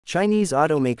Chinese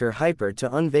automaker Hyper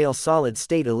to unveil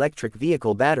solid-state electric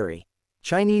vehicle battery.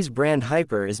 Chinese brand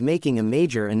Hyper is making a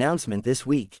major announcement this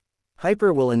week.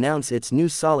 Hyper will announce its new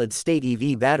solid-state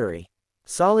EV battery.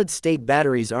 Solid-state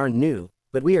batteries aren't new,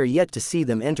 but we are yet to see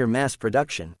them enter mass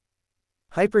production.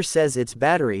 Hyper says its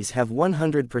batteries have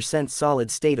 100%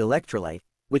 solid-state electrolyte,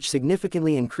 which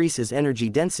significantly increases energy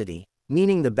density,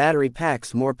 meaning the battery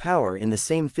packs more power in the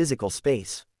same physical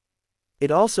space. It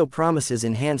also promises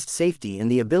enhanced safety and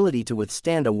the ability to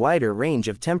withstand a wider range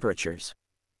of temperatures.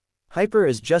 Hyper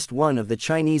is just one of the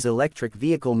Chinese electric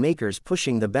vehicle makers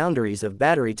pushing the boundaries of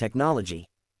battery technology.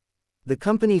 The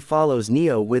company follows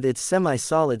NIO with its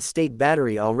semi-solid-state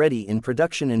battery already in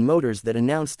production and motors that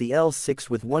announced the L6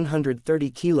 with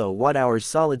 130 kWh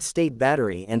solid-state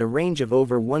battery and a range of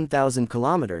over 1,000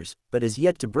 kilometers, but is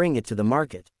yet to bring it to the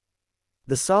market.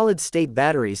 The solid-state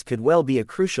batteries could well be a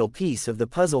crucial piece of the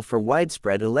puzzle for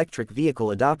widespread electric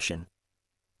vehicle adoption.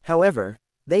 However,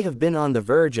 they have been on the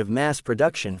verge of mass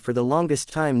production for the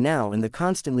longest time now, and the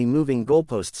constantly moving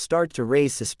goalposts start to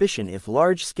raise suspicion if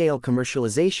large-scale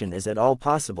commercialization is at all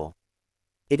possible.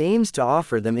 It aims to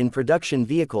offer them in production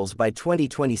vehicles by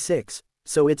 2026,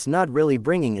 so it's not really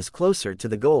bringing us closer to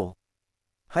the goal.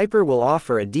 Hyper will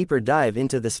offer a deeper dive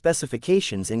into the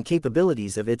specifications and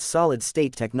capabilities of its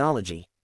solid-state technology.